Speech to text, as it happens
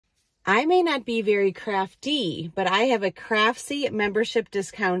I may not be very crafty, but I have a Craftsy membership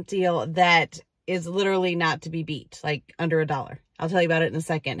discount deal that is literally not to be beat, like under $1. I'll tell you about it in a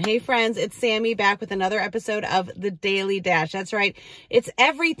second. Hey friends, it's Sammy back with another episode of The Daily Dash. That's right. It's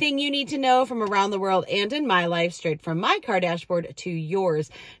everything you need to know from around the world and in my life, straight from my car dashboard to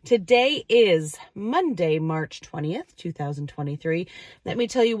yours. Today is Monday, March 20th, 2023. Let me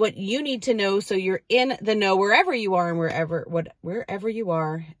tell you what you need to know so you're in the know wherever you are and wherever you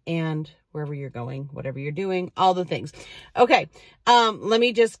are and wherever you're going, whatever you're doing, all the things. Okay, let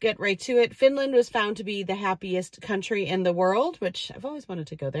me just get right to it. Finland was found to be the happiest country in the world, which I've always wanted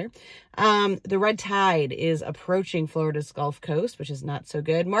to go there. The red tide is approaching Florida's Gulf Coast, which is not so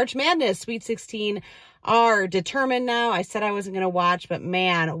good. March Madness, Sweet 16 are determined now. I said I wasn't going to watch, but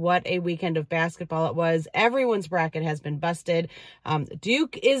man, what a weekend of basketball it was. Everyone's bracket has been busted.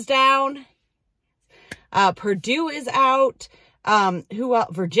 Duke is down. Purdue is out. Who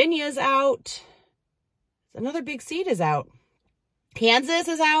else? Virginia's out. Another big seed is out. Kansas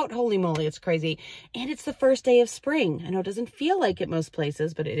is out. Holy moly, it's crazy. And it's the first day of spring. I know it doesn't feel like it most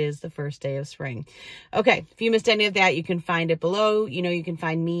places, but it is the first day of spring. Okay, if you missed any of that, you can find it below. You know, you can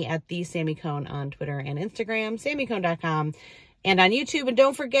find me at the Sammy Cone on Twitter and Instagram, sammycone.com. And on YouTube. And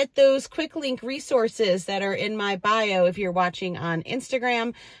don't forget those quick link resources that are in my bio if you're watching on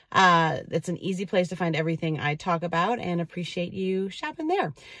Instagram. It's an easy place to find everything I talk about and appreciate you shopping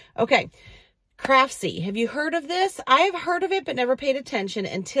there. Okay, Craftsy. Have you heard of this? I've heard of it, but never paid attention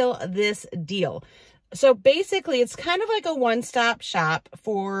until this deal. So basically, it's kind of like a one-stop shop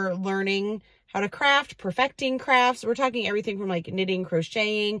for learning how to craft, perfecting crafts. We're talking everything from like knitting,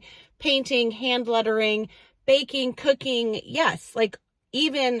 crocheting, painting, hand lettering, baking, cooking, yes, like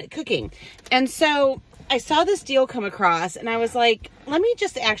even cooking. And so I saw this deal come across and I was like, let me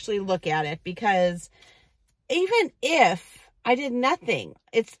just actually look at it, because even if I did nothing,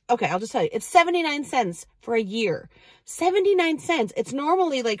 it's okay. I'll just tell you, it's 79 cents for a year. 79 cents. It's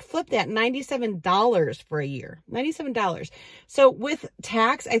normally like flip that $97 for a year, $97. So with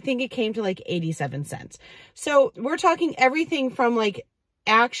tax, I think it came to like 87 cents. So we're talking everything from like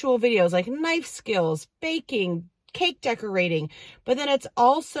actual videos like knife skills, baking, cake decorating, but then it's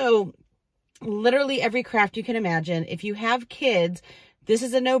also literally every craft you can imagine. If you have kids, this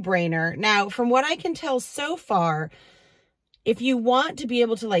is a no-brainer. Now, from what I can tell so far, if you want to be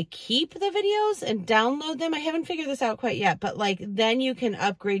able to like keep the videos and download them, I haven't figured this out quite yet, but like then you can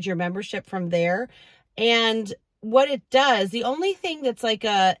upgrade your membership from there. And what it does, the only thing that's like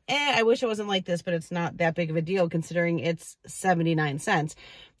I wish it wasn't like this, but it's not that big of a deal considering it's 79 cents.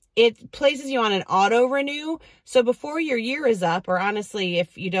 It places you on an auto renew. So before your year is up, or honestly,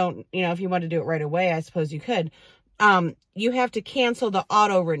 if you don't, if you want to do it right away, I suppose you could, you have to cancel the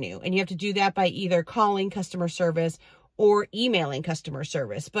auto renew, and you have to do that by either calling customer service or emailing customer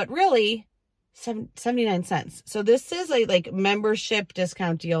service, but really 79 cents. So this is a like membership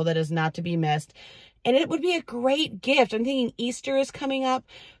discount deal that is not to be missed. And it would be a great gift. I'm thinking Easter is coming up.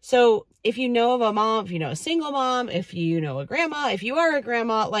 So if you know of a mom, if you know a single mom, if you know a grandma, if you are a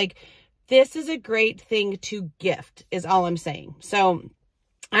grandma, like this is a great thing to gift is all I'm saying. So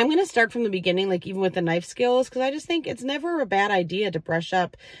I'm going to start from the beginning, like even with the knife skills, because I just think it's never a bad idea to brush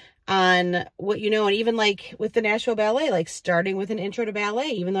up on what you know. And even like with the Nashville Ballet, like starting with an intro to ballet,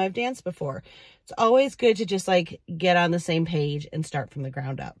 even though I've danced before, it's always good to just like get on the same page and start from the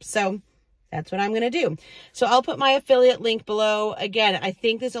ground up. So that's what I'm going to do. So I'll put my affiliate link below. Again, I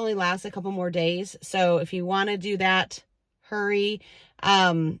think this only lasts a couple more days. So if you want to do that, hurry.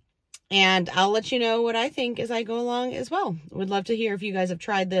 And I'll let you know what I think as I go along as well. Would love to hear if you guys have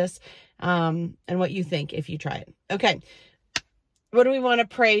tried this and what you think if you try it. Okay. What do we want to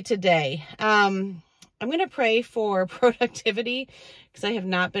pray today? I'm going to pray for productivity because I have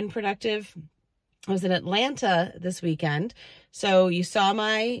not been productive. I was in Atlanta this weekend. So you saw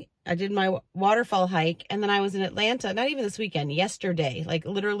I did my waterfall hike, and then I was in Atlanta, not even this weekend, yesterday, like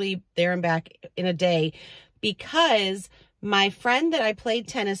literally there and back in a day, because my friend that I played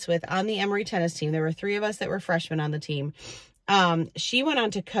tennis with on the Emory tennis team, there were 3 of us that were freshmen on the team. She went on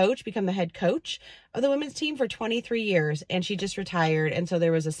to become the head coach of the women's team for 23 years, and she just retired. And so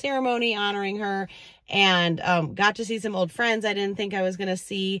there was a ceremony honoring her, and got to see some old friends I didn't think I was going to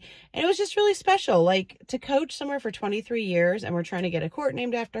see. And it was just really special, like to coach somewhere for 23 years, and we're trying to get a court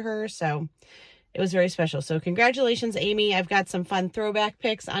named after her. So it was very special. So congratulations, Amy. I've got some fun throwback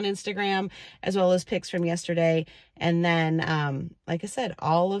pics on Instagram, as well as pics from yesterday. And then, like I said,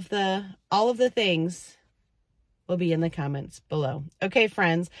 all of the things will be in the comments below. Okay,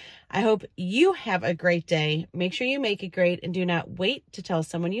 friends, I hope you have a great day. Make sure you make it great, and do not wait to tell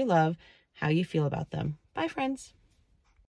someone you love how you feel about them. Bye, friends.